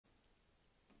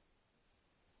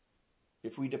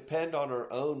If we depend on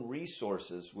our own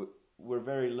resources, we're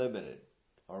very limited.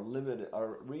 Our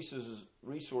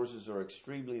resources are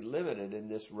extremely limited in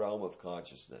this realm of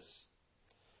consciousness.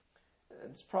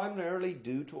 And it's primarily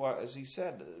due to our, as he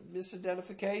said,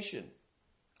 misidentification.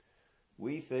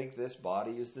 We think this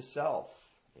body is the self,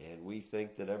 and we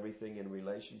think that everything in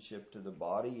relationship to the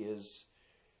body is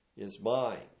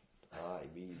mine. I,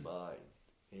 me, mine.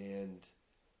 And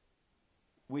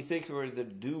we think we're the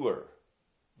doer,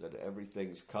 that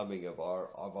everything's coming of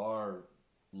our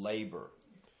labor.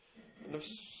 And of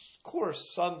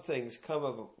course, some things come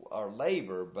of our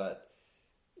labor, but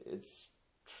it's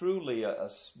truly a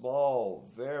small,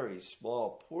 very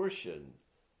small portion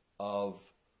of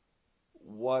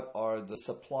what are the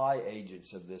supply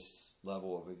agents of this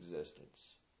level of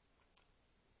existence.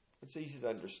 It's easy to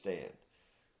understand.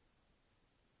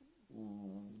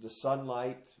 The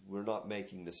sunlight, we're not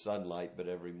making the sunlight, but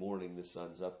every morning the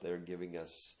sun's up there giving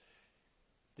us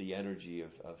the energy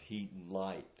of heat and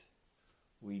light.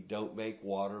 We don't make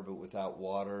water, but without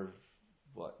water,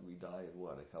 we die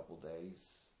in a couple days?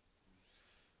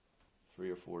 3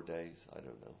 or 4 days, I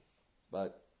don't know.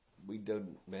 But we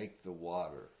don't make the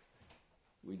water.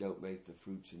 We don't make the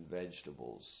fruits and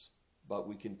vegetables. But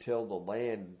we can till the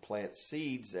land and plant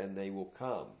seeds, and they will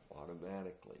come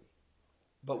automatically.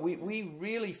 But we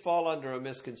really fall under a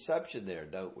misconception there,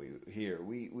 don't we, here?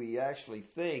 We actually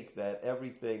think that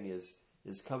everything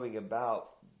is coming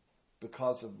about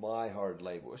because of my hard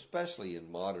labor, especially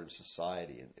in modern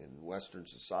society, in Western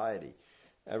society.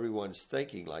 Everyone's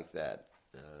thinking like that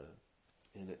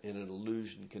in an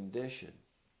illusion condition.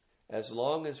 As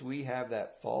long as we have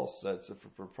that false sense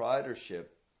of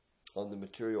proprietorship on the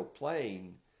material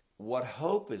plane, what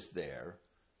hope is there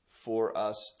for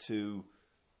us to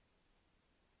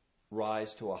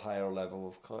rise to a higher level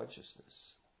of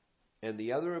consciousness? And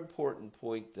the other important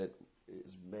point that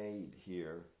is made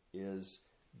here is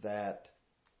that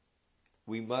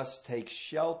we must take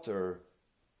shelter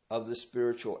of the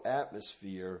spiritual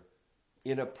atmosphere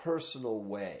in a personal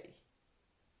way.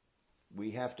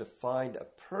 We have to find a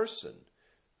person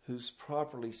who's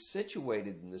properly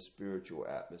situated in the spiritual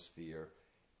atmosphere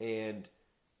and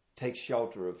take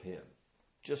shelter of him.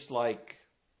 Just like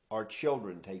our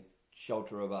children take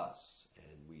shelter of us,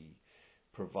 and we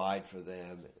provide for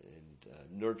them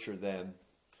and nurture them.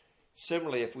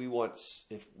 Similarly, if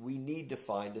we need to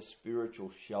find a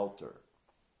spiritual shelter,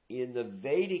 in the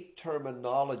Vedic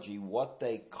terminology, what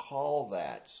they call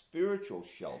that spiritual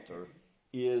shelter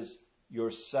is your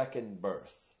second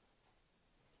birth.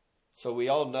 So we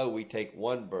all know we take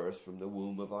one birth from the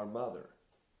womb of our mother.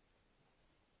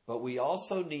 But we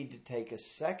also need to take a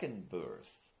second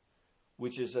birth,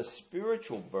 which is a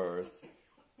spiritual birth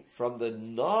from the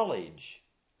knowledge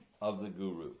of the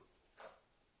Guru.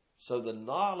 So the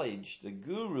knowledge the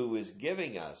Guru is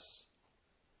giving us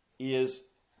is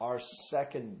our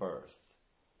second birth.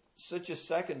 Such a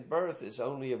second birth is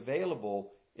only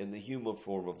available in the human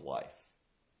form of life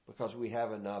because we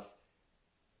have enough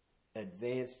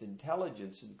advanced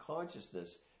intelligence and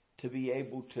consciousness to be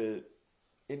able to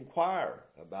inquire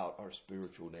about our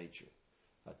spiritual nature.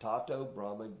 Atato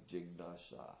Brahma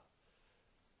Jignasa.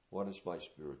 What is my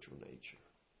spiritual nature?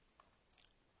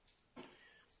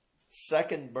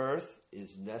 Second birth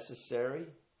is necessary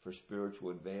for spiritual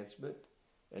advancement,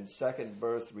 and second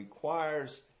birth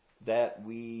requires that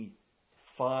we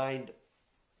find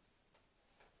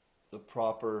the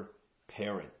proper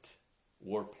parent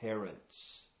or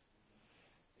parents.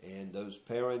 And those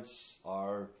parents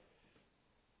are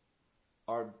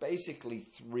basically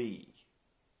three.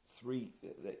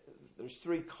 There's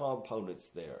 3 components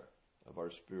there of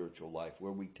our spiritual life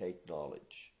where we take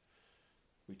knowledge.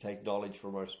 We take knowledge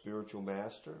from our spiritual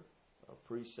master, our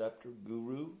preceptor,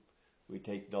 Guru. We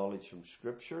take knowledge from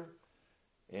Scripture,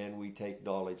 and we take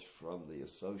knowledge from the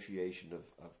association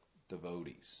of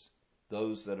devotees,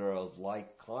 those that are of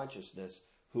like consciousness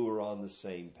who are on the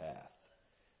same path.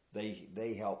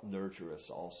 They help nurture us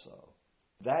also.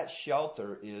 That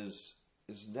shelter is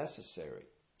necessary.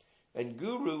 And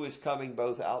Guru is coming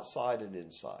both outside and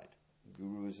inside.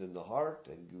 Guru is in the heart,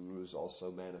 and Guru is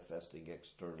also manifesting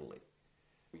externally.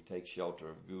 We take shelter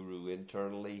of Guru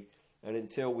internally, and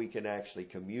until we can actually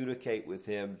communicate with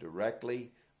him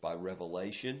directly by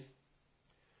revelation,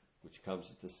 which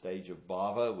comes at the stage of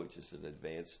bhava, which is an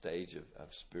advanced stage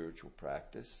of spiritual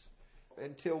practice,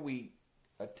 until we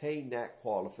attain that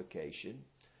qualification,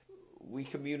 we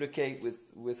communicate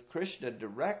with Krishna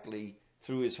directly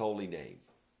through his holy name.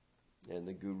 And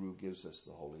the Guru gives us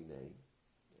the holy name.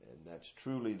 And that's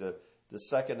truly the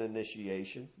second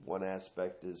initiation. One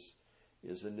aspect is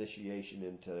initiation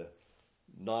into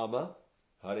Nama,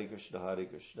 Hare Krishna,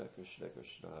 Krishna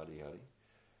Krishna, Hare Hare,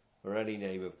 or any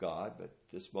name of God, but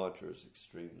this mantra is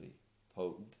extremely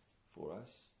potent for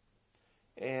us.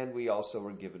 And we also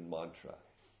are given mantra,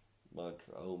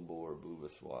 Om Bhur Bhuva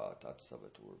Swaha Tat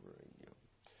Savitur Varenyam,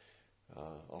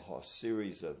 a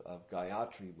series of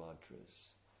Gayatri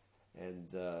mantras.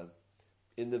 And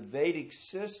in the Vedic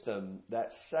system,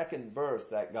 that second birth,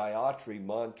 that Gayatri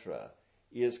mantra,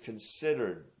 is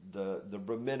considered the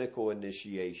Brahminical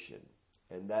initiation.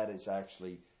 And that is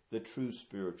actually the true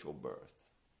spiritual birth.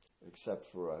 Except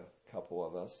for a couple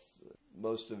of us,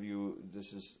 most of you,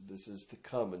 this is to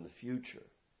come in the future.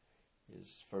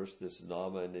 Is first this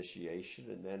Nama initiation,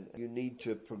 and then you need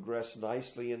to progress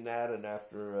nicely in that. And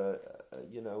after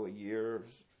a year,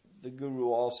 the Guru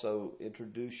also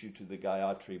introduce you to the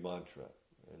Gayatri mantra,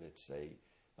 and it's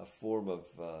a form of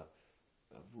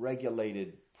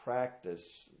regulated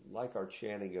practice, like our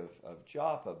chanting of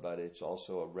japa, but it's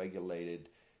also a regulated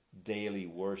daily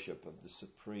worship of the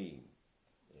Supreme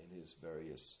and His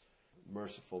various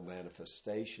merciful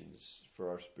manifestations for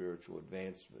our spiritual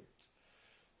advancement.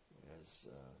 As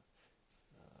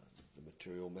the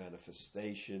material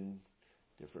manifestation,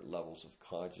 different levels of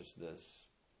consciousness,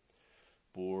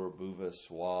 Bhur, Bhuva,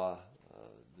 Swaha,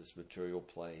 this material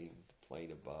plane, the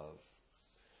plane above,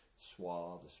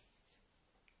 Swaha,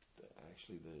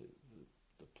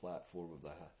 the platform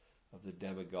of the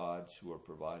demigods who are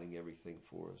providing everything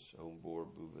for us. Om Bhur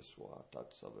Bhuva Swaha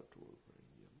Tat Savitur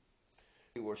Varenyam.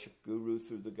 We worship Guru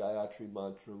through the Gayatri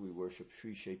mantra. We worship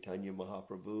Sri Chaitanya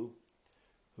Mahaprabhu,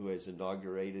 who has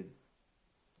inaugurated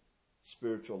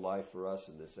spiritual life for us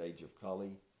in this age of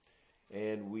Kali.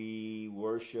 And we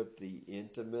worship the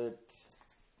intimate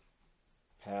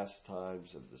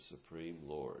pastimes of the Supreme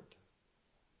Lord,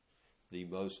 the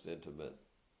most intimate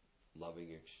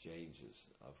loving exchanges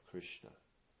of Krishna.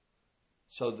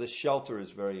 So the shelter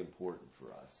is very important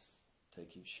for us,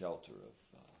 taking shelter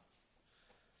of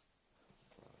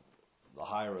the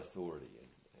higher authority. And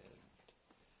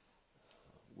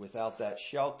without that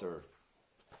shelter,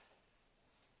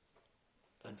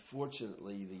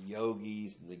 unfortunately, the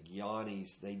yogis and the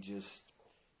jnanis,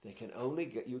 you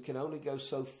can only go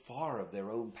so far of their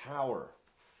own power.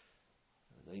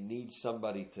 They need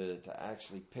somebody to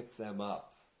actually pick them up.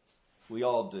 We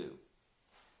all do.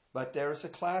 But there's a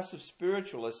class of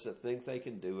spiritualists that think they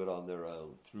can do it on their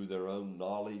own, through their own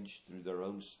knowledge, through their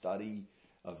own study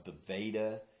of the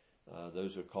Veda.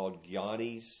 Those are called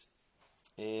jnanis.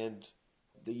 And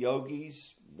the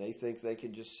yogis, they think they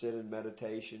can just sit in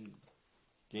meditation,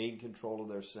 gain control of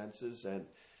their senses,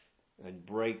 and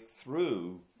break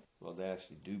through. Well, they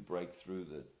actually do break through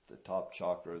the top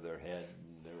chakra of their head,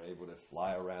 and they're able to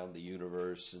fly around the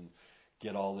universe and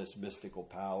get all this mystical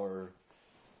power.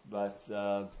 But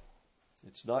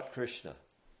it's not Krishna.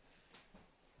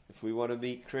 If we want to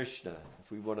meet Krishna,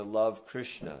 if we want to love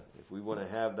Krishna, if we want to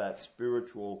have that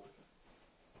spiritual,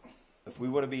 if we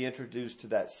want to be introduced to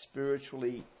that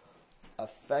spiritually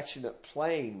affectionate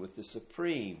plane with the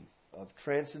Supreme, of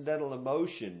transcendental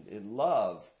emotion in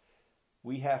love,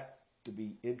 we have to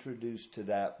be introduced to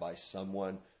that by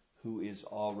someone who is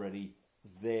already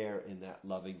there in that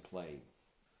loving plane.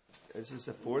 This is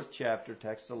the 4th chapter,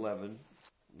 text 11.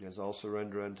 As all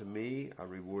surrender unto me, I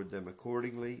reward them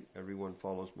accordingly. Everyone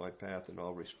follows my path in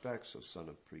all respects, O son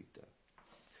of Prita.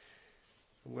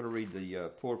 I'm going to read the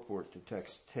purport to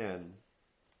text 10,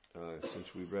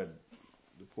 since we read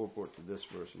the purport to this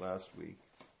verse last week.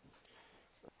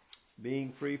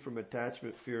 Being free from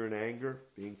attachment, fear, and anger,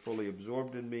 being fully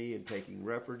absorbed in me and taking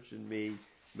refuge in me,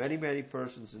 many, many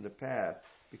persons in the path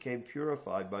became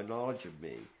purified by knowledge of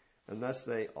me, and thus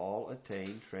they all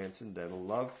attained transcendental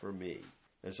love for me.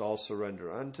 As all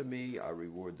surrender unto me, I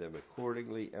reward them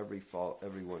accordingly.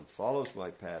 Everyone follows my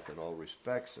path in all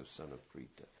respects, O son of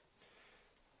Prita.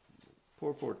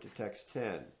 Purport to text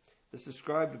 10. As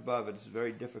described above, it is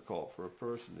very difficult for a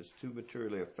person who is too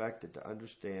materially affected to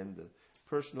understand the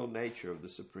personal nature of the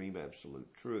Supreme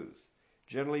Absolute Truth.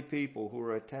 Generally, people who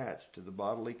are attached to the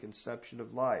bodily conception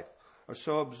of life are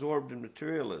so absorbed in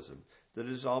materialism that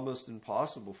it is almost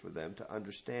impossible for them to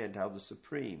understand how the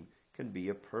Supreme can be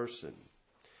a person.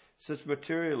 Such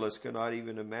materialists cannot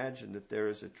even imagine that there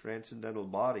is a transcendental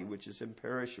body which is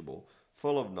imperishable,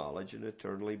 full of knowledge, and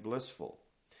eternally blissful.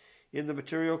 In the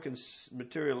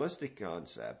materialistic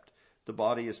concept, the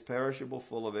body is perishable,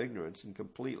 full of ignorance, and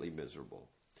completely miserable.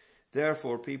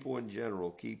 Therefore, people in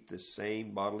general keep this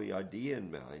same bodily idea in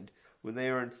mind when they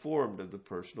are informed of the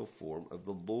personal form of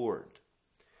the Lord.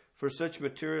 For such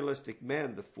materialistic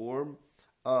men, the form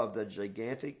of the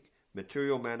gigantic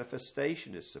material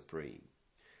manifestation is supreme.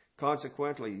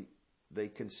 Consequently, they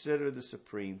consider the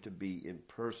Supreme to be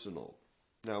impersonal.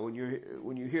 Now,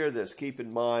 when you hear this, keep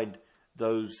in mind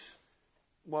those.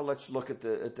 Well, let's look at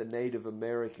the Native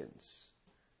Americans.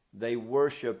 They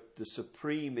worship the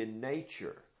supreme in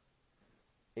nature,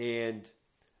 and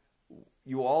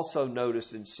you also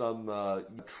notice in some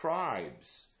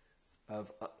tribes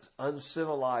of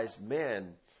uncivilized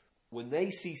men, when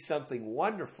they see something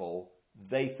wonderful,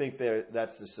 they think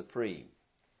that's the supreme.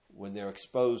 When they're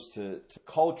exposed to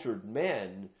cultured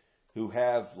men who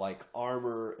have like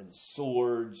armor and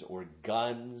swords or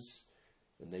guns,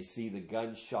 and they see the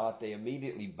gunshot, they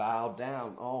immediately bow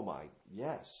down. Oh my,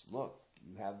 yes, look,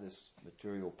 you have this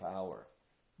material power.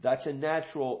 That's a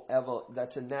natural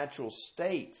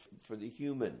state for the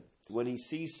human. When he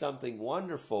sees something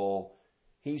wonderful,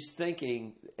 he's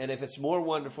thinking, and if it's more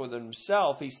wonderful than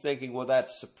himself, he's thinking, well,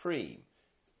 that's supreme.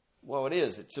 Well, it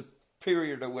is. It's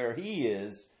superior to where he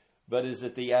is, but is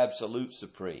it the absolute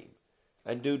supreme?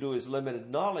 And due to his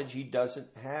limited knowledge, he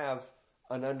doesn't have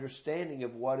an understanding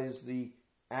of what is the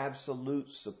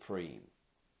absolute supreme.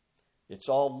 It's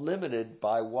all limited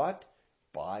by what?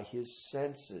 By his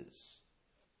senses.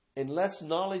 Unless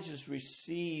knowledge is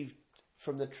received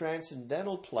from the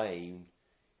transcendental plane,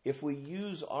 if we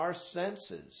use our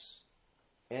senses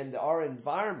and our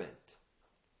environment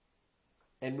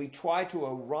and we try to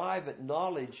arrive at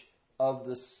knowledge of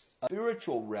the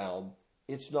spiritual realm,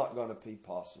 it's not going to be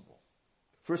possible.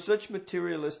 For such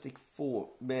materialistic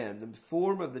men, the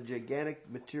form of the gigantic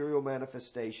material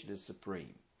manifestation is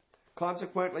supreme.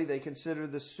 Consequently, they consider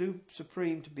the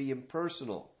supreme to be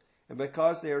impersonal, and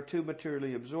because they are too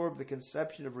materially absorbed, the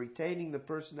conception of retaining the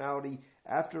personality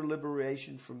after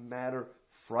liberation from matter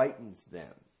frightens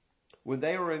them. When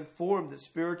they are informed that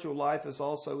spiritual life is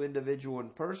also individual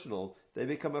and personal, they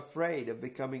become afraid of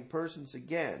becoming persons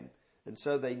again, and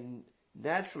so they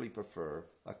naturally prefer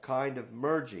a kind of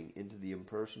merging into the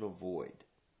impersonal void.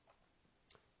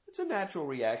 It's a natural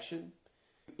reaction.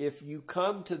 If you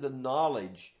come to the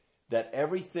knowledge that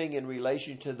everything in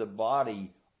relation to the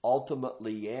body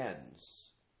ultimately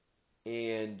ends,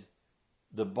 and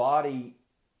the body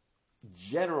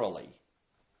generally,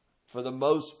 for the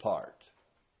most part,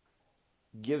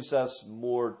 gives us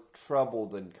more trouble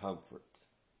than comfort.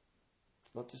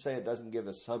 It's not to say it doesn't give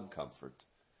us some comfort.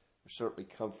 There's certainly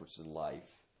comforts in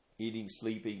life. Eating,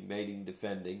 sleeping, mating,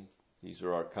 defending. These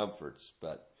are our comforts,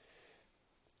 but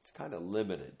it's kind of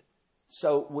limited.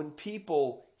 So when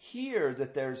people hear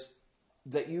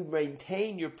that you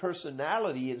maintain your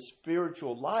personality in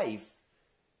spiritual life,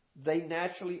 they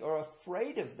naturally are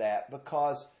afraid of that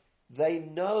because they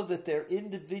know that their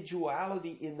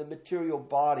individuality in the material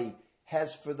body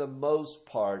has, for the most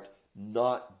part,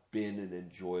 not been an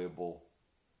enjoyable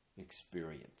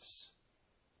experience.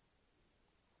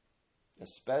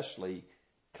 Especially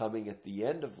coming at the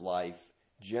end of life,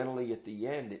 generally at the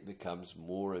end it becomes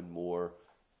more and more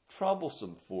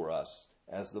troublesome for us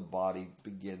as the body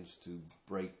begins to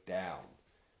break down.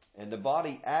 And the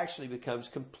body actually becomes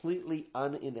completely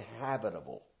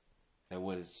uninhabitable. And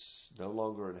when it's no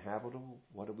longer inhabitable,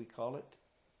 what do we call it?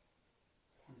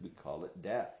 We call it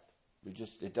death.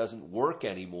 It doesn't work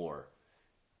anymore.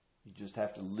 You just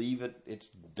have to leave it. It's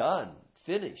done,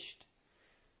 finished.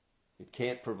 It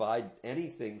can't provide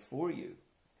anything for you.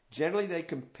 Generally, they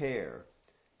compare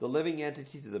the living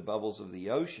entity to the bubbles of the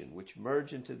ocean, which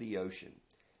merge into the ocean.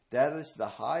 That is the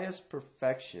highest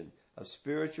perfection of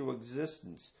spiritual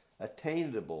existence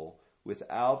attainable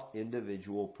without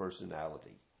individual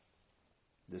personality.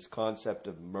 This concept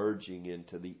of merging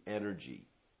into the energy.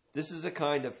 This is a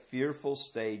kind of fearful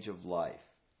stage of life,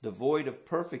 devoid of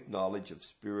perfect knowledge of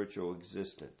spiritual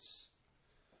existence.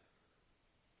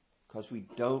 Because we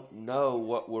don't know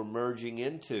what we're merging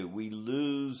into. We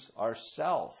lose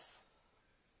ourself.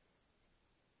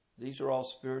 These are all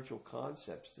spiritual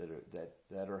concepts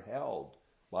that are held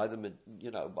by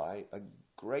by a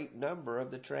great number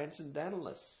of the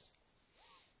transcendentalists.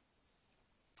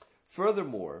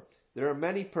 Furthermore, there are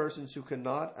many persons who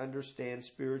cannot understand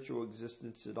spiritual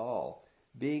existence at all,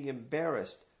 being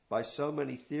embarrassed by so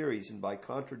many theories and by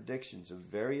contradictions of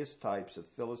various types of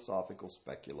philosophical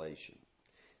speculation.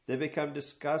 They become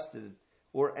disgusted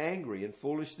or angry and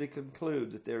foolishly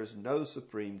conclude that there is no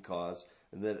supreme cause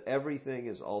and that everything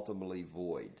is ultimately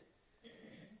void.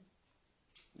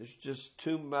 There's just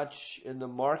too much in the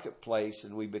marketplace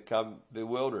and we become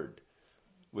bewildered.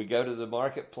 We go to the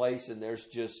marketplace and there's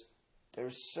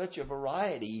such a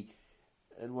variety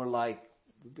and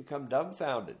we become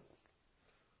dumbfounded.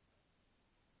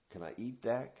 Can I eat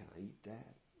that? Can I eat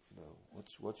that? No.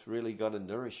 What's really going to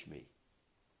nourish me?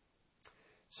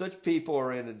 Such people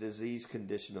are in a diseased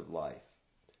condition of life.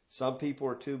 Some people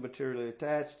are too materially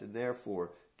attached and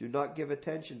therefore do not give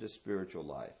attention to spiritual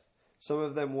life. Some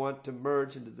of them want to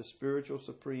merge into the spiritual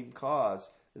supreme cause,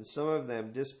 and some of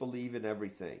them disbelieve in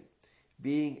everything,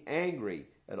 being angry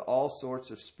at all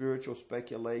sorts of spiritual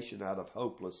speculation out of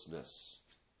hopelessness.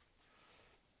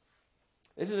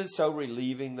 Isn't it so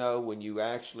relieving, though, when you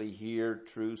actually hear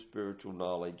true spiritual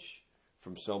knowledge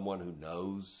from someone who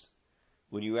knows?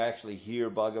 When you actually hear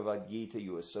Bhagavad Gita,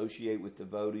 you associate with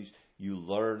devotees, you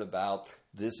learn about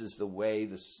this is the way,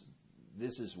 this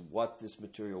is what this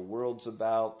material world's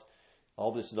about.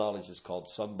 All this knowledge is called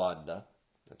sambandha.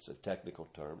 That's a technical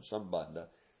term, sambandha.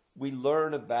 We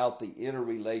learn about the inner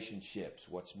relationships,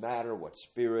 what's matter, what's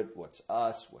spirit, what's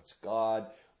us, what's God,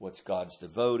 what's God's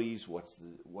devotees, what's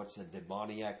the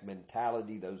demoniac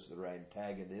mentality, those that are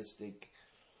antagonistic.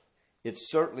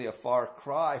 It's certainly a far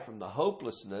cry from the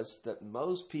hopelessness that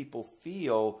most people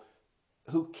feel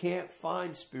who can't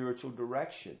find spiritual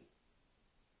direction.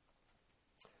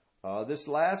 This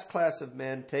last class of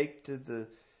men take to the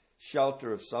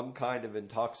shelter of some kind of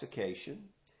intoxication,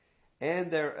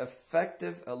 and their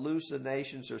affective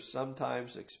hallucinations are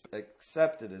sometimes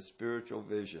accepted as spiritual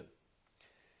vision.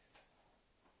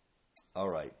 All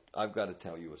right, I've got to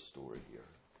tell you a story here.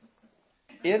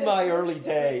 In my early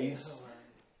days,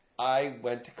 I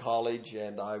went to college,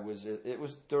 and it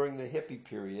was during the hippie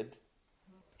period.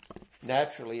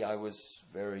 Naturally, I was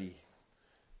very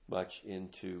much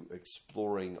into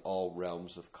exploring all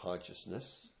realms of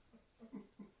consciousness.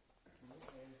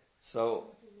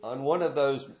 So, on one of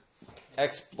those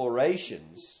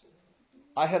explorations,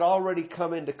 I had already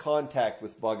come into contact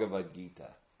with Bhagavad Gita.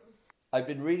 I'd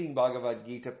been reading Bhagavad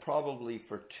Gita probably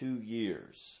for 2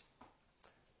 years,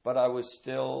 but I was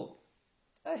still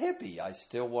a hippie. I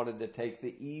still wanted to take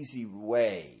the easy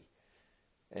way.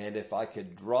 And if I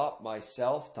could drop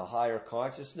myself to higher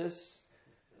consciousness,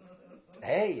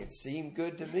 hey, it seemed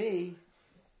good to me.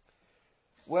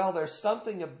 Well, there's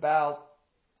something about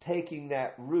taking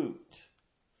that route.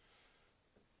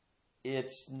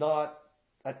 It's not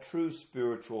a true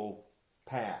spiritual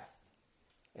path.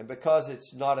 And because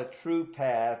it's not a true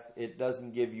path, it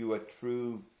doesn't give you a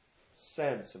true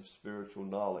sense of spiritual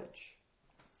knowledge.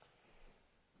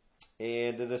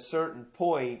 And at a certain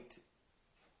point,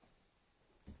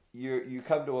 you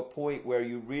come to a point where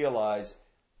you realize,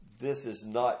 this is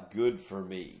not good for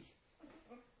me.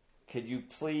 Could you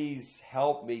please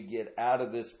help me get out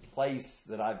of this place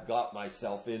that I've got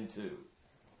myself into?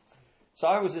 So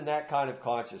I was in that kind of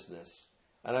consciousness.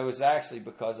 And I was actually,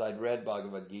 because I'd read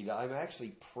Bhagavad Gita, I'm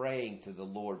actually praying to the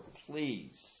Lord,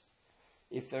 please,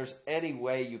 if there's any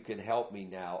way you can help me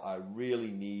now, I really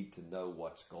need to know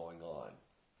what's going on.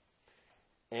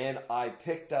 And I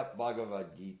picked up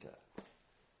Bhagavad Gita.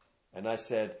 And I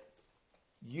said,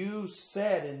 you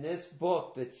said in this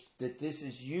book that this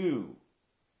is you.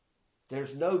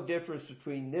 There's no difference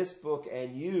between this book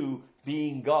and you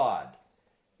being God.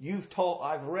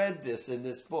 I've read this in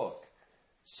this book.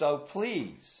 So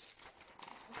please,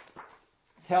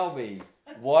 tell me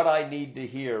what I need to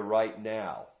hear right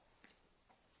now.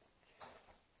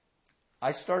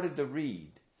 I started to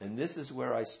read, and this is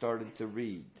where I started to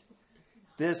read.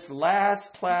 This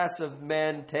last class of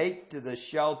men take to the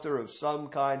shelter of some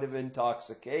kind of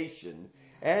intoxication,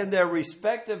 and their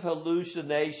respective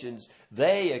hallucinations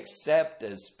they accept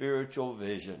as spiritual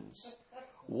visions.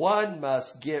 One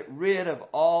must get rid of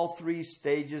all 3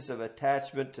 stages of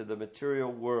attachment to the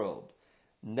material world: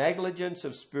 negligence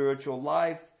of spiritual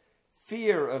life,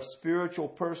 fear of spiritual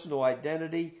personal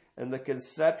identity, and the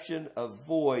conception of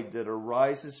void that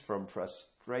arises from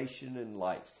frustration in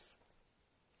life.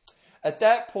 At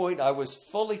that point, I was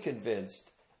fully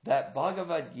convinced that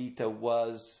Bhagavad Gita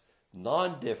was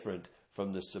non-different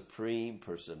from the Supreme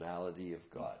Personality of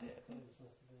Godhead.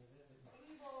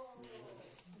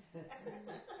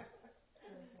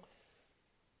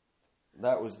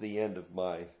 That was the end of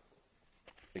my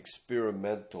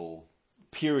experimental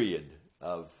period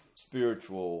of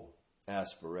spiritual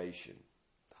aspiration.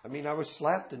 I mean, I was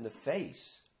slapped in the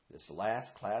face. This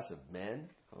last class of men,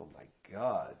 oh my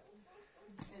God.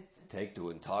 Take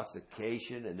to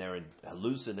intoxication and their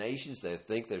hallucinations. They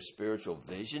think they're spiritual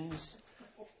visions.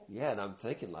 Yeah, and I'm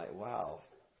thinking like, wow,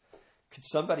 could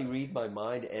somebody read my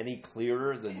mind any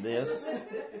clearer than this?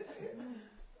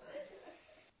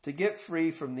 To get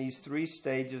free from these 3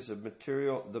 stages of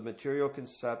the material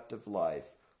concept of life,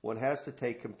 one has to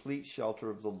take complete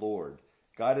shelter of the Lord,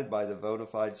 guided by the bona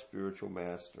fide spiritual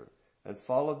master, and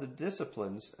follow the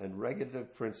disciplines and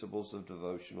regulative principles of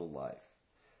devotional life.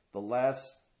 The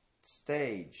last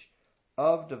stage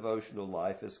of devotional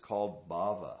life is called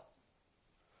bhava,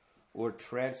 or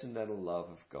transcendental love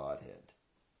of Godhead.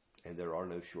 And there are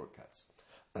no shortcuts.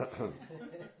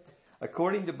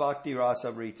 According to Bhakti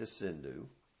Rasamrita Sindhu,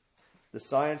 The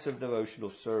science of devotional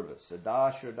service.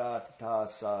 Adashraddha tata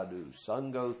sadhu,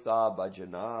 sango tha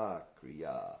bhajana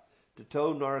kriya.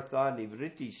 Tato nartha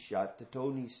nivritti shat,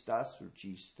 tato nistas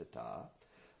ruchis tata.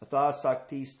 Atha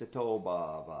saktis tato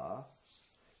bhava,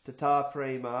 tata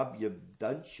prema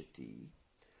bhyabdanshati.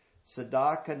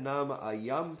 Sadaka nama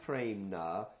ayam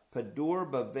premna, padur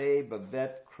bhave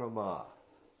bhavet krama.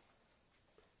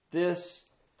 This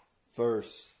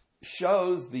verse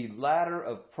shows the ladder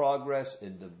of progress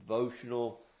in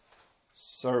devotional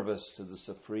service to the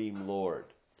Supreme Lord.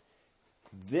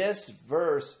 This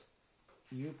verse,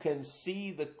 you can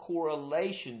see the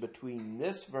correlation between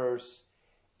this verse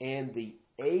and the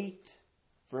 8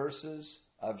 verses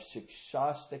of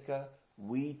Shikshastika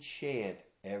we chant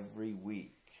every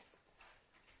week.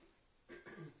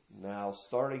 Now,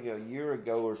 starting a year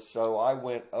ago or so, I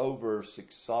went over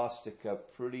Shikshastika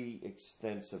pretty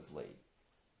extensively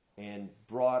and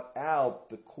brought out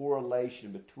the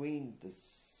correlation between the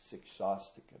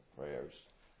Shikshastika prayers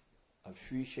of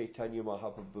Sri Chaitanya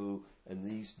Mahaprabhu and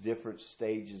these different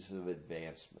stages of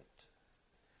advancement.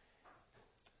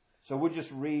 So we'll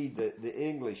just read the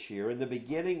English here. In the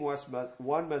beginning,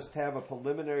 one must have a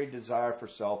preliminary desire for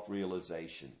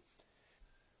self-realization.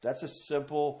 That's a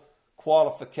simple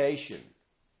qualification.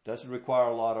 Doesn't require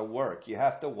a lot of work. You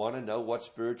have to want to know what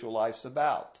spiritual life's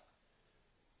about.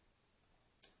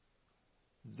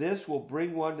 This will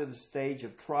bring one to the stage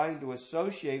of trying to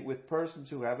associate with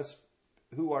persons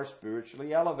who are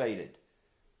spiritually elevated.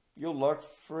 You'll look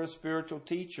for a spiritual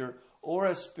teacher or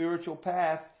a spiritual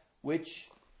path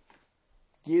which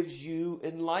gives you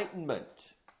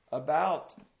enlightenment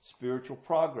about spiritual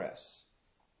progress.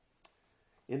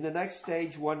 In the next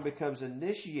stage, one becomes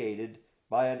initiated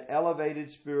by an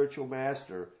elevated spiritual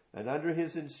master, and under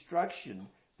his instruction,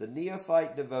 the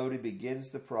neophyte devotee begins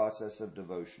the process of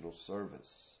devotional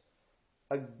service.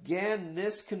 Again,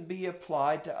 this can be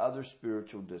applied to other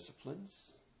spiritual disciplines.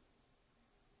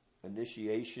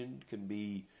 Initiation can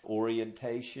be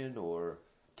orientation or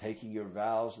taking your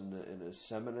vows in a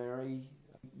seminary.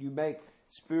 You make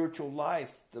spiritual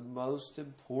life the most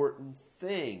important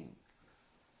thing.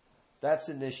 That's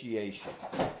initiation.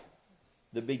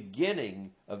 The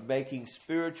beginning of making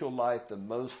spiritual life the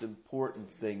most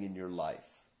important thing in your life.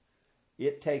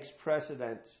 It takes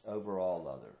precedence over all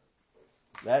other.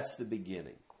 That's the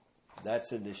beginning.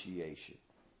 That's initiation.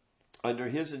 Under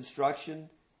his instruction,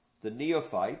 the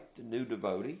neophyte, the new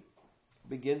devotee,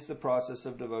 begins the process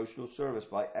of devotional service.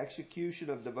 By execution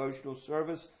of devotional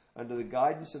service under the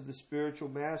guidance of the spiritual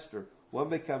master, one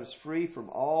becomes free from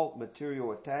all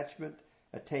material attachment,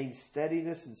 attains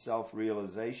steadiness and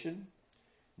self-realization,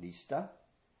 nista,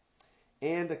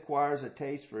 and acquires a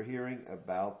taste for hearing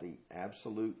about the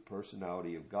absolute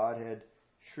personality of Godhead,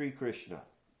 Sri Krishna.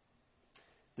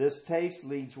 This taste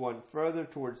leads one further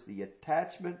towards the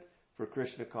attachment for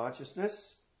Krishna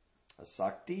consciousness,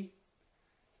 asakti,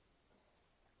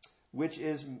 which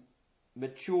is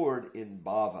matured in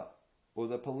bhava, or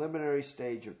the preliminary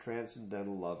stage of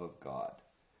transcendental love of God.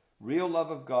 Real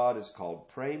love of God is called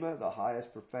prema, the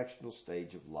highest perfectional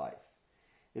stage of life.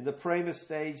 In the prema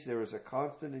stage, there is a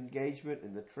constant engagement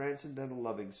in the transcendental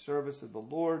loving service of the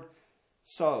Lord.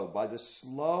 So, by the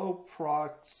slow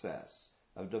process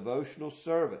of devotional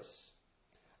service,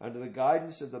 under the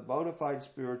guidance of the bona fide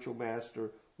spiritual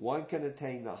master, one can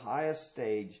attain the highest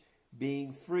stage,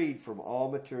 being freed from all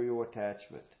material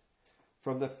attachment,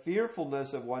 from the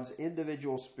fearfulness of one's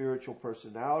individual spiritual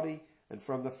personality, and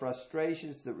from the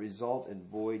frustrations that result in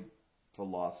void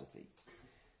philosophy.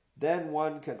 Then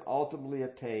one can ultimately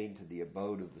attain to the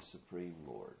abode of the Supreme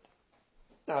Lord.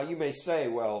 Now you may say,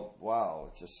 well, wow,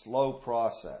 it's a slow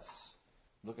process.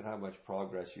 Look at how much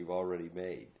progress you've already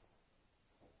made.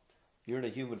 You're in a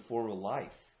human form of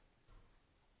life.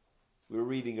 We were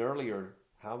reading earlier,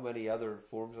 how many other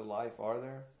forms of life are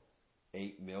there?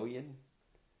 8 million?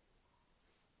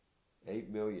 8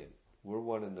 million. We're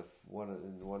one of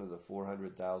the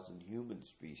 400,000 human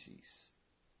species.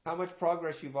 How much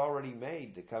progress you've already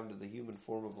made to come to the human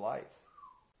form of life.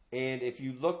 And if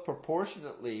you look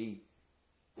proportionately,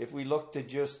 if we look to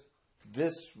just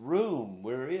this room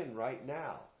we're in right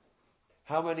now,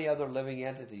 how many other living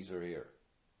entities are here?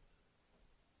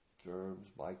 Germs,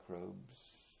 microbes,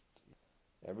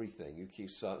 everything.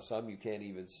 Some you can't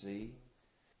even see.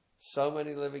 So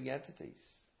many living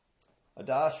entities.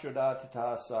 Adashraddha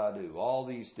tata sadhu, all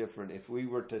these different, if we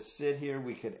were to sit here,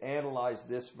 we could analyze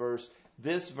this verse.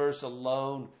 This verse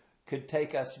alone could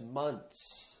take us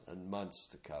months and months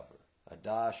to cover.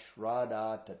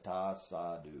 Adashraddha tata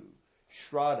sadhu.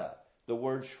 Shraddha. The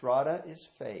word shraddha is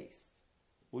faith.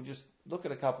 We'll just look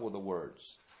at a couple of the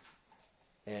words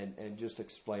and just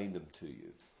explain them to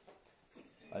you.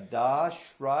 Ada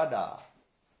Shraddha.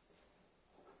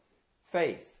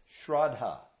 Faith.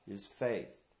 Shraddha is faith.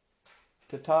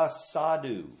 Tata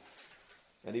Sadhu.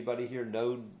 Anybody here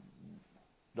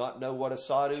not know what a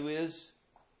sadhu is?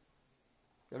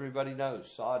 Everybody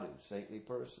knows. Sadhu, saintly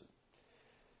person.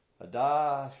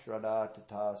 Ada Shraddha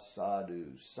Tata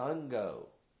Sadhu. Sango.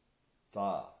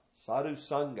 Tha. Sadhu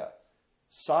Sangha.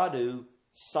 Sadhu,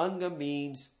 Sangha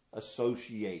means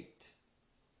associate.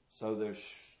 So there's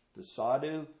the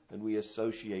sadhu, and we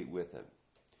associate with him.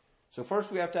 So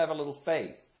first we have to have a little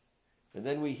faith. And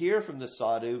then we hear from the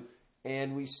sadhu,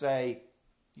 and we say,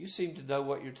 you seem to know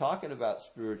what you're talking about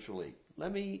spiritually.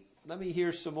 Let me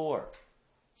hear some more.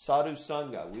 Sadhu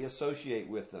Sangha, we associate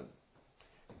with them.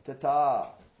 Tata.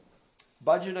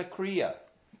 Bhajana Kriya.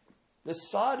 The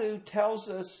sadhu tells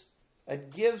us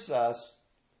and gives us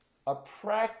a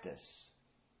practice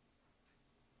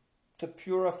to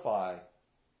purify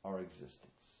our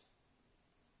existence.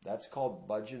 That's called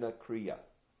Bhajana Kriya.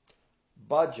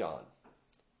 Bhajan.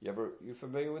 You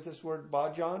familiar with this word,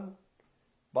 bhajan?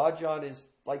 Bhajan is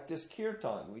like this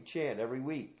kirtan we chant every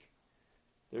week.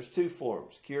 There's two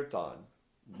forms, kirtan.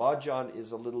 Bhajan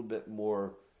is a little bit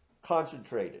more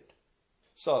concentrated.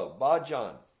 So,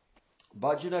 bhajan,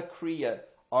 bhajana kriya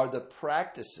are the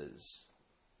practices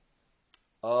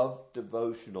of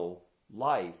devotional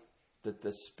life that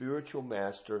the spiritual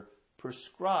master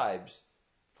prescribes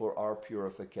for our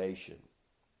purification.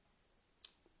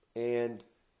 And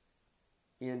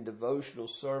in devotional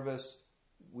service,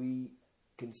 we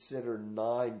consider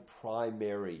 9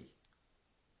 primary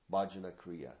bhajana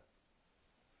kriya.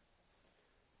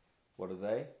 What are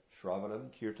they? Shravanam,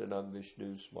 Kirtanam,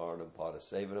 Vishnu, Smaranam,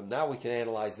 Padasevanam. Now we can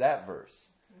analyze that verse.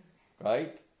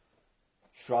 Right?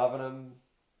 Shravanam.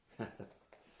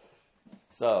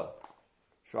 So,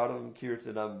 Shravanam,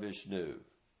 Kirtanam, Vishnu.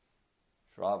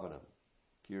 Shravanam,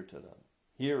 Kirtanam.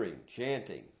 Hearing,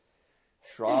 chanting.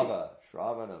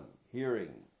 Shravanam,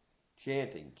 hearing,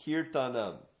 chanting.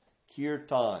 Kirtanam,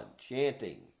 kirtan,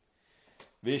 chanting.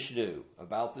 Vishnu,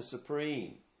 about the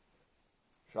Supreme.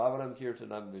 Shravanam,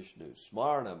 Kirtanam, Vishnu.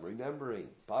 Smaranam, remembering.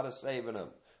 Padasevanam.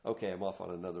 Okay, I'm off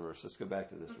on another verse. Let's go back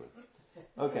to this one.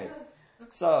 Okay,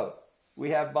 so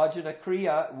we have Bhajana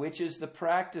Kriya, which is the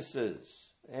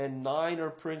practices, and 9 are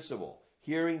principal.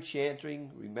 Hearing,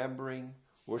 chanting, remembering,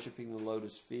 worshiping the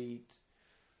lotus feet,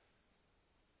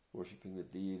 worshiping the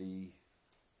deity,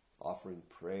 offering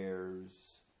prayers,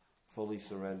 fully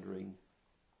surrendering.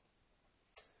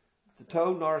 The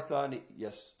toe Narthani,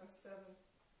 yes? That's 7.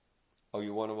 Oh,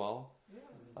 you want them all? Yeah.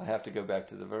 I have to go back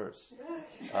to the verse.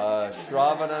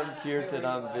 Shravanam,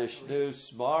 Kirtanam, Vishnu,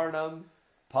 Smaranam,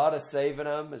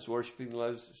 Padasevanam is worshipping the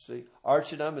lotus feet.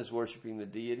 Archanam is worshipping the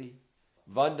deity.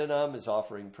 Vandanam is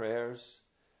offering prayers.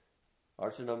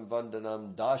 Archanam,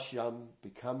 Vandanam, Dashyam,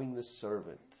 becoming the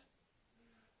servant.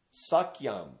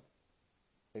 Sakyam,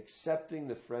 accepting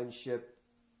the friendship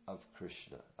of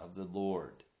Krishna, of the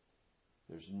Lord.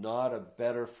 There's not a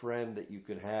better friend that you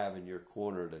could have in your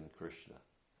corner than Krishna.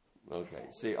 Okay,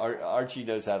 see, Archie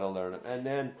knows how to learn it. And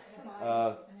then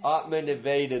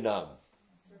Atmanivedanam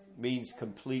means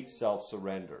complete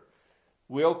self-surrender.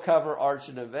 We'll cover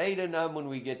Archanivedanam when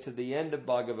we get to the end of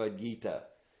Bhagavad Gita.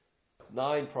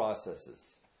 9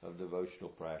 processes of devotional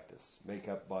practice make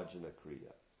up Bhajana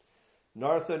Kriya.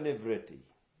 Nartha Nivritti.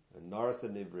 Anartha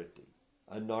Nivritti.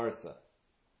 Anartha.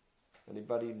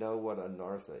 Anybody know what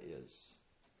anartha is?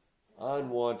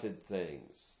 Unwanted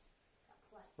things.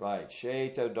 Right.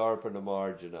 Shaito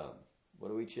Darpanamarjanam. What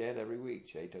do we chant every week?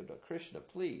 Shaito Krishna,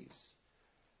 please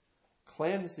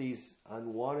cleanse these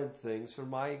unwanted things from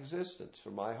my existence,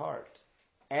 from my heart.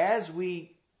 As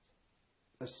we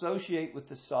associate with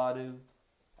the sadhu,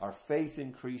 our faith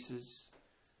increases.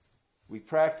 We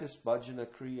practice bhajana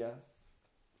kriya.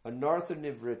 Anartha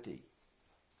nivritti.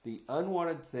 The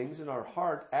unwanted things in our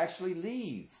heart actually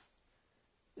leave.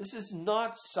 This is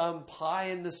not some pie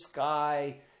in the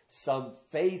sky, some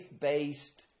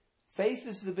faith-based. Faith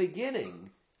is the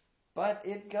beginning, but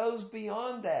it goes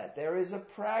beyond that. There is a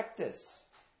practice,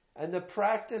 and the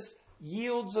practice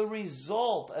yields a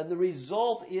result, and the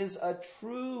result is a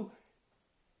true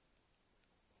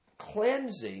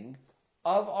cleansing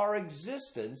of our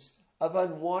existence of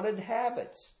unwanted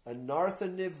habits. Anartha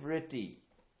nivritti.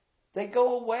 They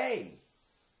go away.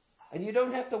 And you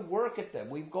don't have to work at them.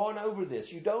 We've gone over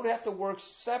this. You don't have to work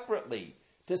separately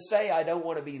to say, I don't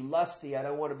want to be lusty, I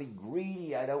don't want to be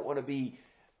greedy, I don't want to be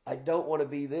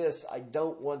this, I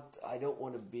don't want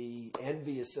to be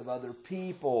envious of other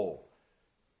people.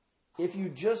 If you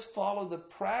just follow the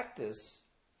practice,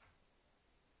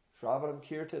 Shravanam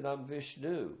Kirtanam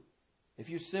Vishnu, if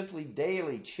you simply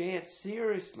daily chant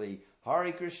seriously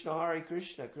Hare Krishna,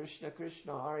 Krishna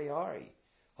Krishna, Hare Hare.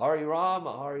 Hare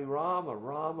Rama, Rama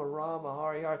Rama,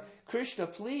 Hare Hare. Krishna,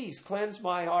 please cleanse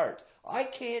my heart. I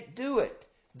can't do it.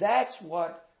 That's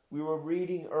what we were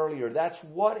reading earlier. That's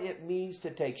what it means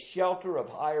to take shelter of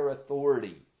higher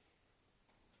authority.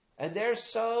 And they're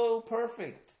so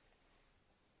perfect.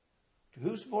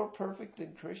 Who's more perfect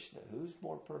than Krishna? Who's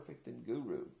more perfect than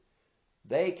Guru?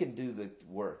 They can do the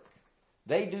work.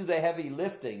 They do the heavy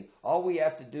lifting. All we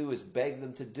have to do is beg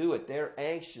them to do it. They're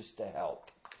anxious to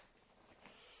help.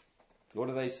 What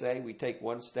do they say? We take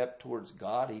one step towards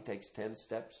God. He takes 10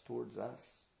 steps towards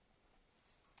us.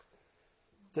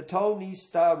 Tato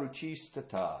nista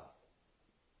ruchistata.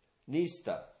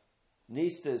 Nista.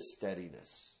 Nista is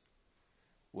steadiness.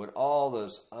 When all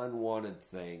those unwanted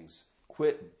things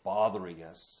quit bothering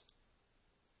us.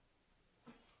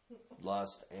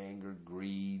 Lust, anger,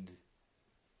 greed,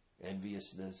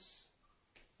 enviousness.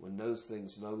 When those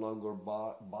things no longer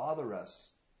bother us,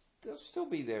 they'll still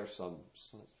be there some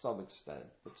extent.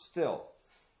 But still,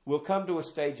 we'll come to a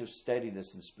stage of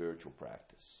steadiness in spiritual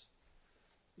practice.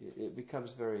 It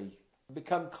becomes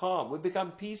calm. We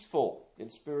become peaceful in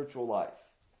spiritual life.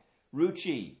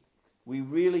 Ruchi, we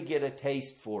really get a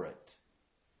taste for it.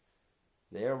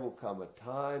 There will come a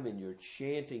time in your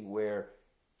chanting where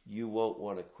you won't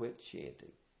want to quit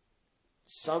chanting.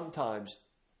 Sometimes,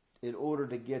 in order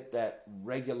to get that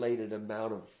regulated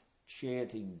amount of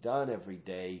chanting done every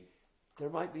day, there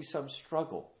might be some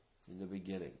struggle in the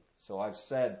beginning. So I've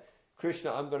said,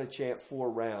 Krishna, I'm going to chant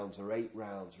 4 rounds or 8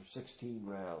 rounds or 16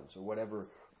 rounds or whatever.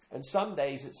 And some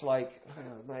days it's like,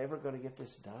 am I ever going to get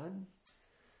this done?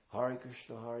 Hare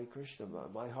Krishna,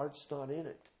 my heart's not in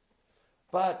it.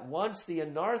 But once the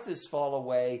anarthas fall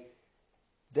away,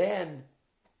 then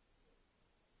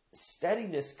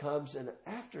steadiness comes, and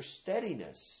after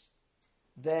steadiness,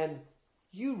 then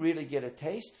you really get a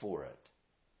taste for it.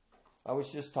 I was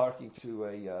just talking to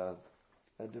a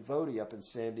devotee up in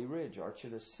Sandy Ridge,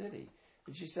 Archana City,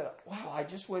 and she said, wow, I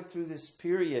just went through this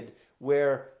period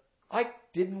where I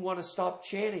didn't want to stop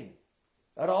chanting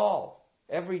at all.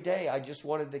 Every day I just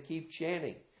wanted to keep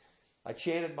chanting. I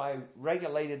chanted my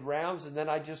regulated rounds, and then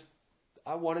I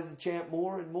wanted to chant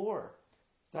more and more.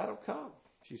 That'll come.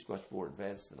 She's much more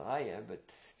advanced than I am, but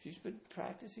she's been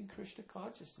practicing Krishna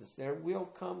consciousness. There will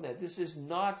come that. This is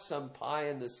not some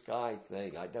pie-in-the-sky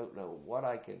thing. I don't know what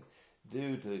I can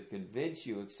do to convince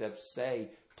you except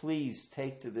say, please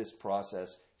take to this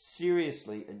process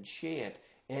seriously and chant,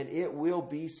 and it will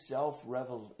be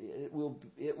it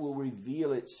will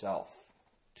reveal itself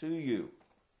to you.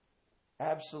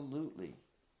 Absolutely.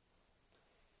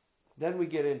 Then we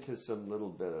get into some little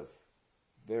bit of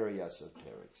very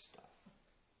esoteric stuff.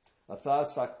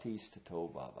 Athasaktis tato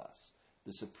bhavas.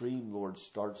 The Supreme Lord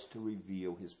starts to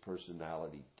reveal His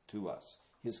personality to us,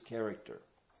 His character.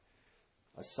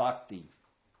 Asakti.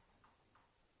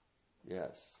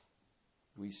 Yes.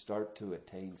 We start to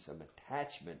attain some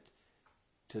attachment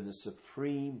to the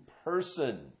Supreme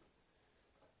Person.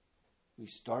 We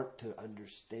start to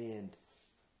understand.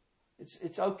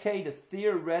 It's okay to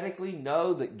theoretically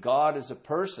know that God is a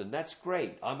person. That's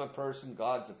great. I'm a person,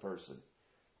 God's a person.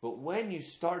 But when you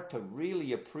start to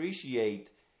really appreciate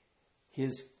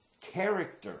His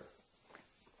character,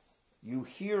 you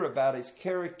hear about His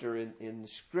character in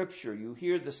Scripture. You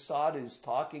hear the sadhus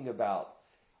talking about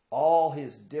all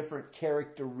His different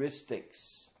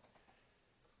characteristics.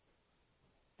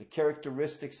 The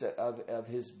characteristics of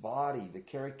His body, the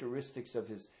characteristics of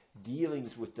His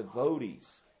dealings with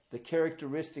devotees, the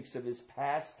characteristics of His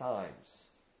pastimes.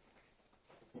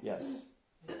 Yes?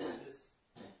 This,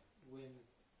 when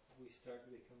we start to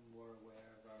become more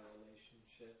aware of our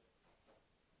relationship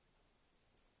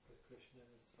with Krishna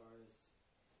as far as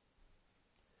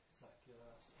Sakya,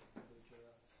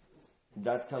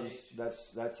 Gujarat,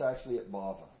 that's actually at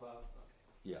Bhava. okay.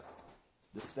 Yeah.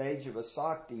 The stage of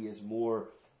Asakti is more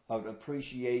of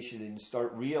appreciation and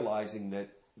start realizing that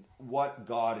what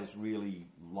God is really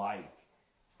like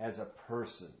as a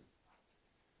person.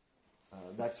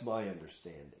 That's my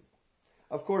understanding.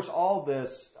 Of course, all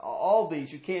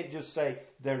these, you can't just say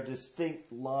they're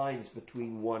distinct lines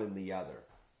between one and the other.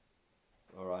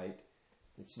 All right?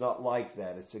 It's not like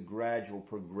that. It's a gradual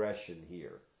progression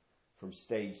here from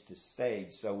stage to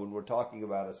stage. So when we're talking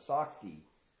about Asakti,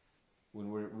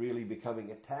 when we're really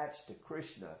becoming attached to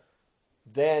Krishna,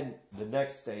 then the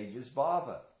next stage is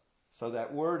Bhava. So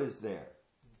that word is there.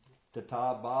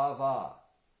 Tata Bhava.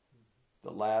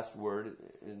 The last word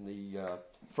in the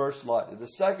first line, in the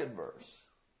second verse.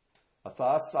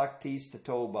 Athasaktis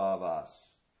tato bhavas.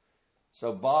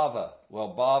 So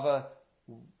Bhava,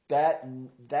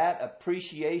 that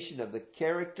appreciation of the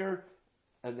character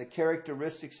and the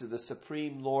characteristics of the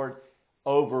Supreme Lord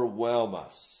overwhelm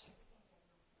us.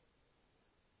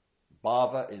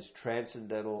 Bhava is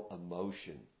transcendental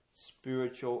emotion,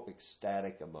 spiritual,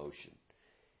 ecstatic emotion.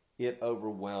 It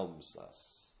overwhelms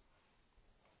us.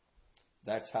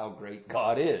 That's how great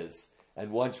God is.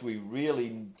 And once we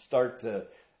really start to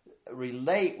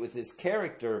relate with His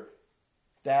character,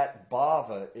 that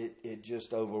bhava, it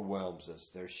just overwhelms us.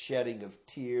 There's shedding of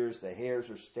tears, the hairs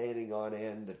are standing on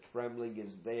end, the trembling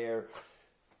is there,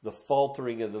 the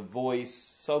faltering of the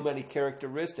voice, so many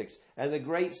characteristics. And the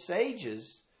great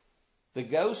sages, the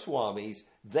Goswamis,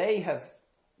 they have,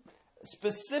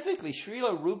 specifically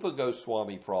Srila Rupa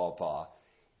Goswami Prabhupada,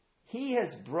 he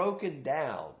has broken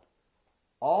down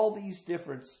all these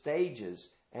different stages,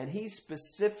 and he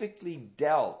specifically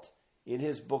dealt in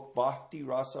his book Bhakti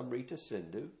Rasamrita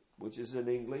Sindhu, which is in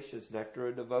English as Nectar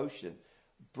of Devotion,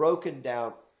 broken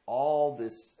down all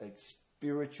this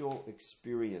spiritual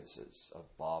experiences of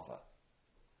bhava.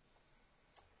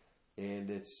 And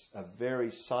it's a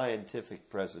very scientific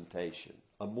presentation.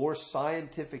 A more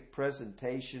scientific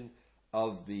presentation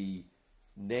of the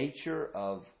nature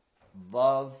of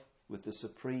love with the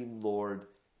Supreme Lord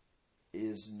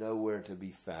is nowhere to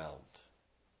be found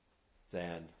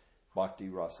than Bhakti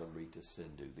Rasamrita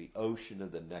Sindhu, the ocean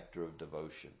of the nectar of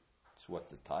devotion. That's what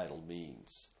the title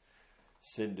means.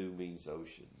 Sindhu means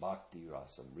ocean. Bhakti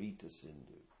Rasamrita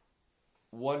Sindhu.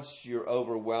 Once you're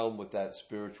overwhelmed with that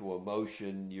spiritual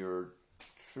emotion, your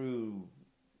true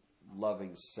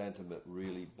loving sentiment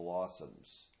really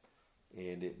blossoms.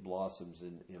 And it blossoms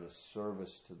in a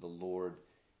service to the Lord,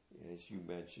 as you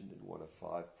mentioned, in one of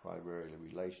 5 primary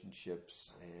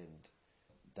relationships. And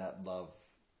that love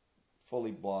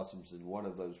fully blossoms in one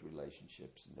of those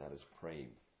relationships, and that is prema.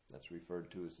 That's referred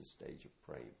to as the stage of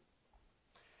prema.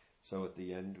 So at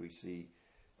the end we see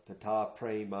tata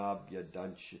prema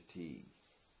bhyadanshati.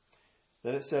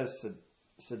 Then it says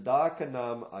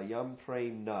sadakanam ayam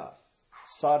premna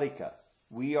sadika.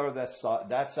 We are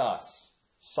that's us.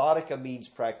 Sadika means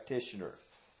practitioner.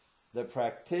 The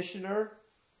practitioner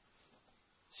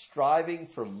striving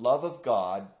for love of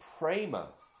God, prema,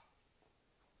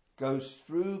 goes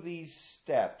through these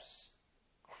steps,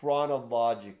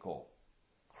 chronological,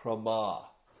 krama,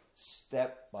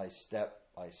 step by step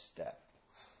by step.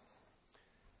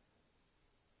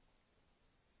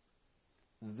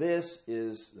 This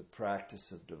is the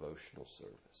practice of devotional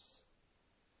service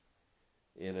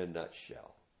in a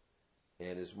nutshell.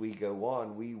 And as we go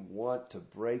on, we want to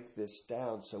break this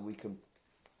down so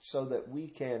that we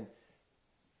can,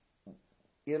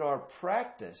 in our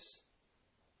practice,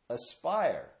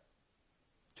 aspire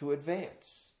to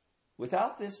advance.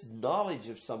 Without this knowledge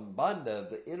of sambandha,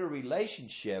 the inner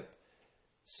relationship,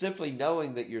 simply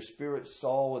knowing that your spirit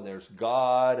soul and there's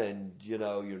God and,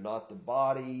 you're not the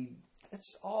body,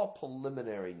 it's all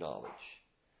preliminary knowledge.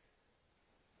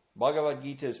 Bhagavad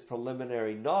Gita is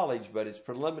preliminary knowledge, but it's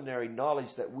preliminary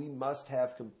knowledge that we must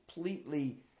have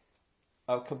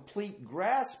a complete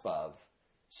grasp of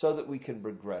so that we can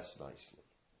progress nicely.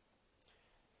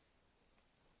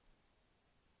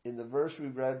 In the verse we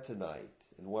read tonight,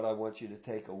 and what I want you to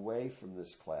take away from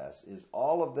this class, is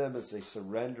all of them as they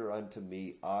surrender unto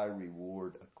me, I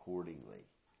reward accordingly.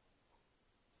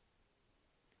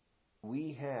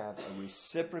 We have a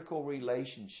reciprocal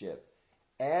relationship.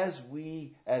 As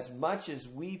much as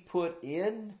we put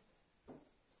in,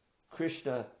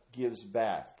 Krishna gives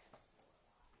back.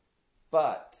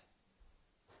 But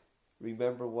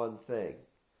remember one thing.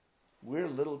 We're a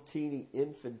little teeny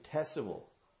infinitesimal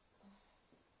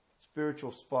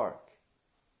spiritual spark.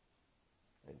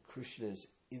 And Krishna is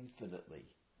infinitely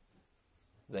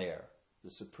there,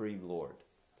 the Supreme Lord.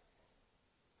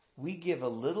 We give a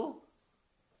little,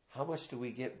 how much do we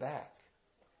get back?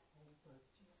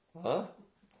 Huh?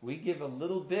 We give a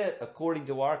little bit according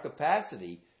to our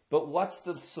capacity, but what's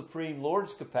the Supreme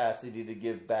Lord's capacity to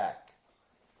give back?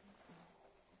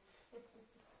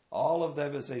 All of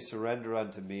them as they surrender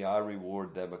unto me, I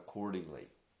reward them accordingly.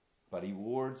 But He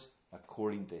rewards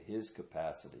according to His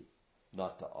capacity,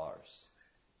 not to ours.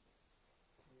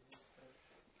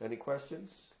 Any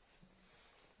questions?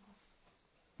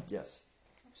 Yes.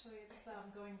 Actually, it's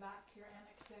going back to your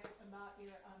anecdote about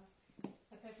your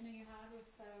epiphany you had with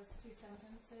those 2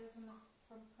 sentences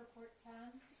from Purport 10.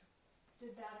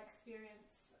 Did that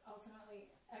experience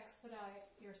ultimately expedite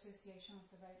your association with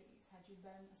devotees? Had you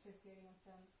been associating with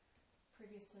them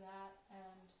previous to that,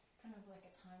 and kind of like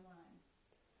a timeline?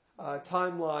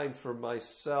 Timeline for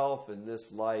myself in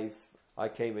this life, I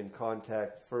came in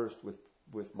contact first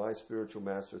with my spiritual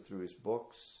master through his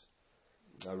books.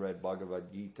 I read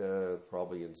Bhagavad Gita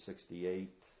probably in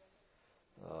 1968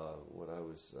 when I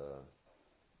was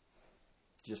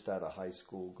just out of high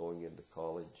school, going into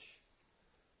college,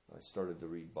 I started to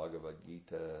read Bhagavad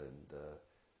Gita and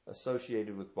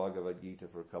associated with Bhagavad Gita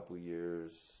for a couple of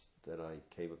years. Then I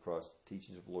came across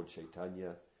Teachings of Lord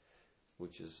Chaitanya,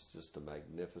 which is just a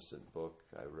magnificent book.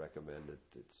 I recommend it.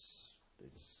 It's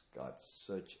got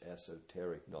such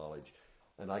esoteric knowledge.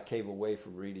 And I came away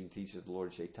from reading Teachings of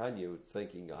Lord Chaitanya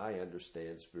thinking I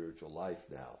understand spiritual life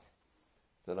now.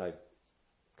 Then I've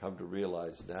come to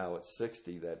realize now at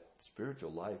 60 that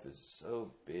spiritual life is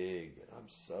so big and I'm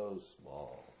so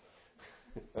small.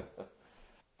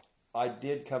 I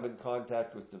did come in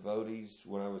contact with devotees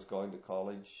when I was going to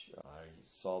college. I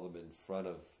saw them in front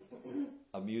of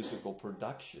a musical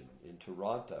production in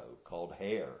Toronto called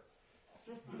Hair.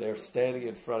 They're standing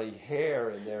in front of Hair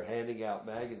and they're handing out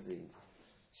magazines.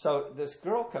 So this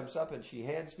girl comes up and she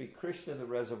hands me Krishna, the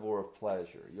Reservoir of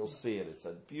Pleasure. You'll see it. It's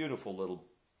a beautiful little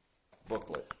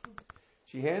booklet.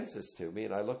 She hands this to me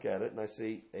and I look at it and I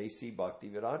see A.C.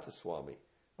 Bhaktivedanta Swami.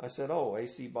 I said, oh,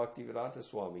 A.C. Bhaktivedanta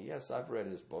Swami. Yes, I've read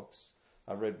his books.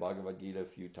 I've read Bhagavad Gita a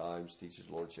few times, Teaches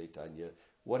Lord Chaitanya.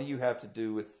 What do you have to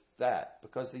do with that?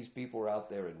 Because these people are out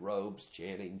there in robes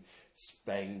chanting,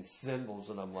 banging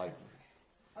cymbals, and I'm like,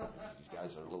 these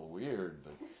guys are a little weird.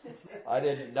 But I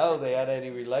didn't know they had any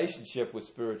relationship with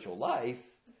spiritual life,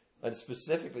 and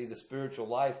specifically the spiritual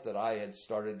life that I had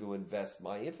started to invest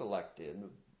my intellect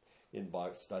in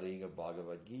studying of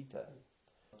Bhagavad Gita.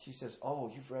 She says,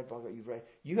 oh, you've read Bhagavad Gita.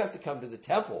 You have to come to the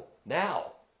temple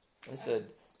now. I said,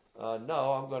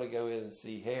 no, I'm going to go in and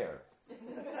see Hair.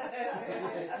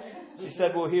 She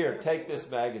said, well, here, take this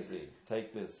magazine.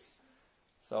 Take this.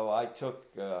 So I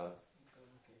took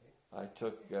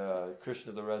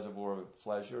Krishna, the Reservoir of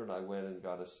Pleasure, and I went and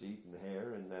got a seat in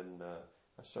Hair, and then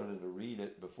I started to read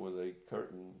it before the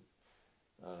curtain,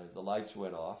 the lights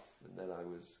went off, and then I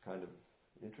was kind of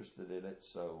interested in it.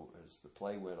 So as the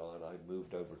play went on, I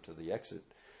moved over to the exit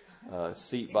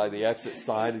seat by the exit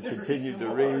sign and continued to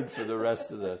read for the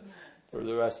rest of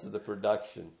the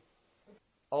production.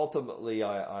 Ultimately,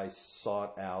 I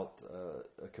sought out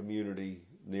a community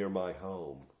near my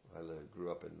home. I grew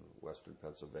up in Western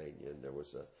Pennsylvania, and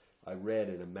I read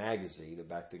in a magazine, a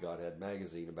Back to Godhead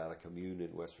magazine, about a commune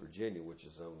in West Virginia, which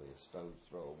is only a stone's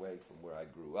throw away from where I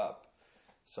grew up.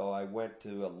 So I went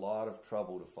to a lot of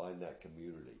trouble to find that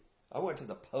community. I went to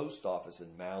the post office in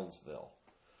Moundsville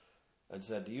and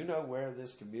said, do you know where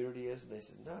this community is? And they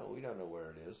said, no, we don't know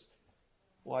where it is.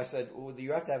 Well, I said, well, do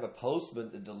you have to have a postman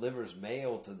that delivers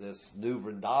mail to this new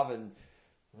Vrindavan?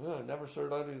 Well,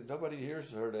 nobody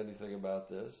here's heard anything about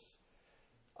this.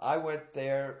 I went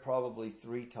there probably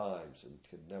 3 times and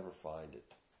could never find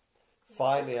it.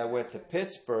 Finally, I went to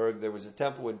Pittsburgh. There was a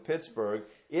temple in Pittsburgh.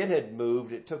 It had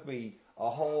moved. It took me a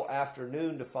whole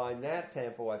afternoon to find that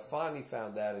temple. I finally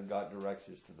found that and got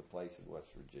directions to the place in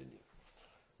West Virginia.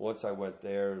 Once I went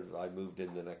there, I moved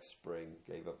in the next spring,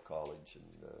 gave up college, and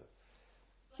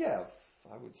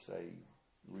I would say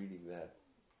reading that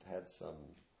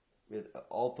it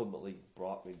ultimately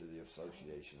brought me to the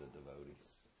Association of Devotees.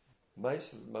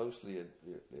 Mostly it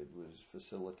was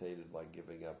facilitated by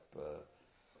giving up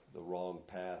the wrong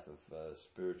path of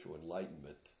spiritual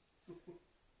enlightenment,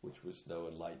 which was no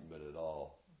enlightenment at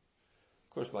all.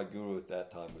 Of course, my guru at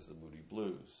that time was the Moody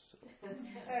Blues.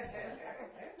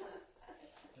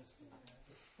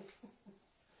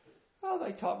 Well,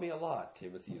 they taught me a lot.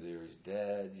 Timothy Leary's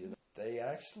dead.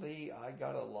 I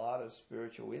got a lot of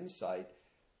spiritual insight,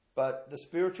 but the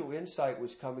spiritual insight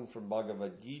was coming from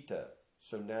Bhagavad Gita.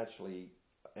 So naturally,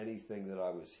 anything that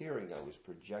I was hearing, I was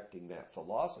projecting that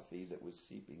philosophy that was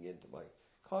seeping into my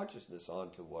consciousness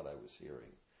onto what I was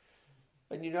hearing.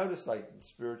 And you notice, like in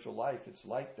spiritual life, it's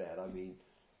like that. I mean,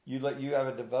 you have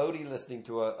a devotee listening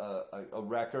to a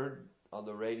record on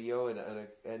the radio,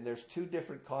 and there's 2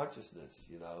 different consciousness.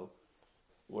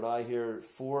 When I hear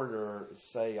Foreigner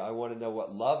say, "I want to know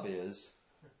what love is,"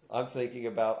 I'm thinking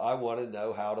about I want to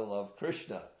know how to love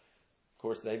Krishna. Of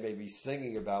course, they may be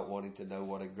singing about wanting to know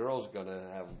what a girl's going to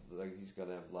have. He's going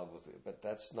to have love with it, but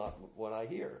that's not what I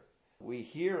hear. We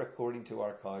hear according to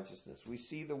our consciousness. We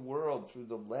see the world through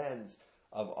the lens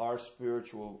of our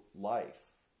spiritual life.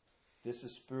 This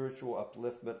is spiritual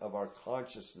upliftment of our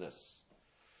consciousness.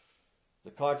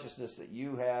 The consciousness that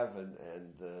you have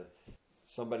and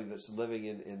somebody that's living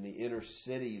in the inner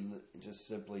city just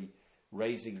simply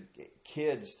raising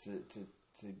kids to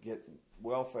get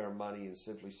welfare money and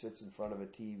simply sits in front of a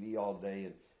TV all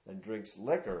day and drinks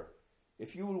liquor.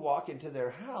 If you would walk into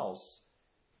their house,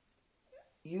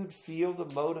 you'd feel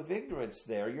the mode of ignorance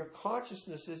there. Your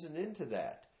consciousness isn't into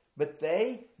that. But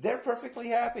they're perfectly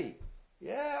happy.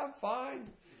 Yeah, I'm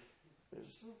fine.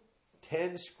 There's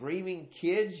 10 screaming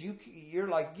kids, you're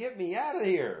like, get me out of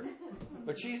here.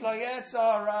 But she's like, that's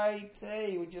all right.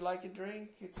 Hey, would you like a drink?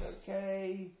 It's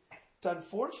okay. It's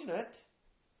unfortunate,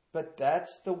 but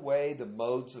that's the way the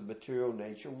modes of material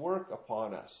nature work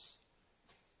upon us.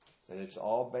 And it's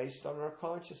all based on our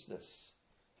consciousness.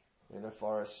 And if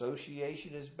our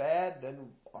association is bad, then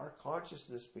our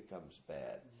consciousness becomes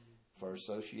bad. If our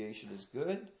association is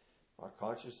good, our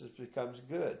consciousness becomes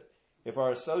good. If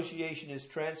our association is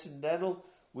transcendental,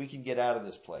 we can get out of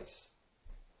this place.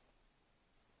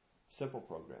 Simple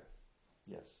program.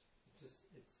 Yes. It's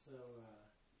so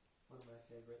one of my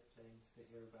favorite things to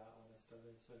hear about when I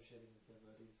started associating with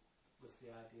devotees was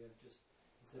the idea of just,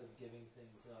 instead of giving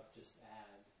things up, just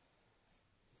add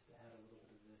a little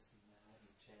bit of this and that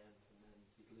and chant, and then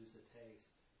you'd lose a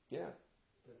taste. Yeah.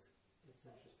 But it's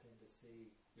interesting to see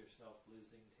yourself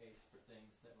losing taste for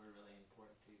things that were really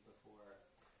important to you before,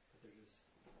 but they're just...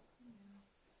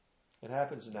 It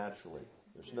happens naturally.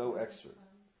 There's no extra. And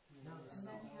then you have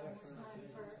more time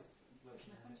for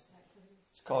conscious activities.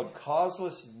 It's called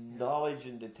causeless knowledge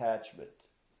and detachment.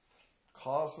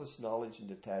 Causeless knowledge and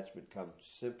detachment comes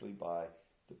simply by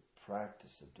the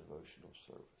practice of devotional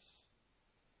service.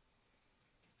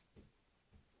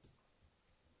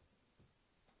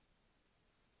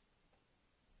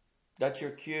 That's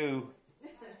your cue.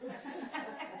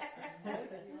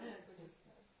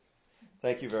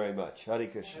 Thank you very much. Hare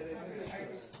Krishna.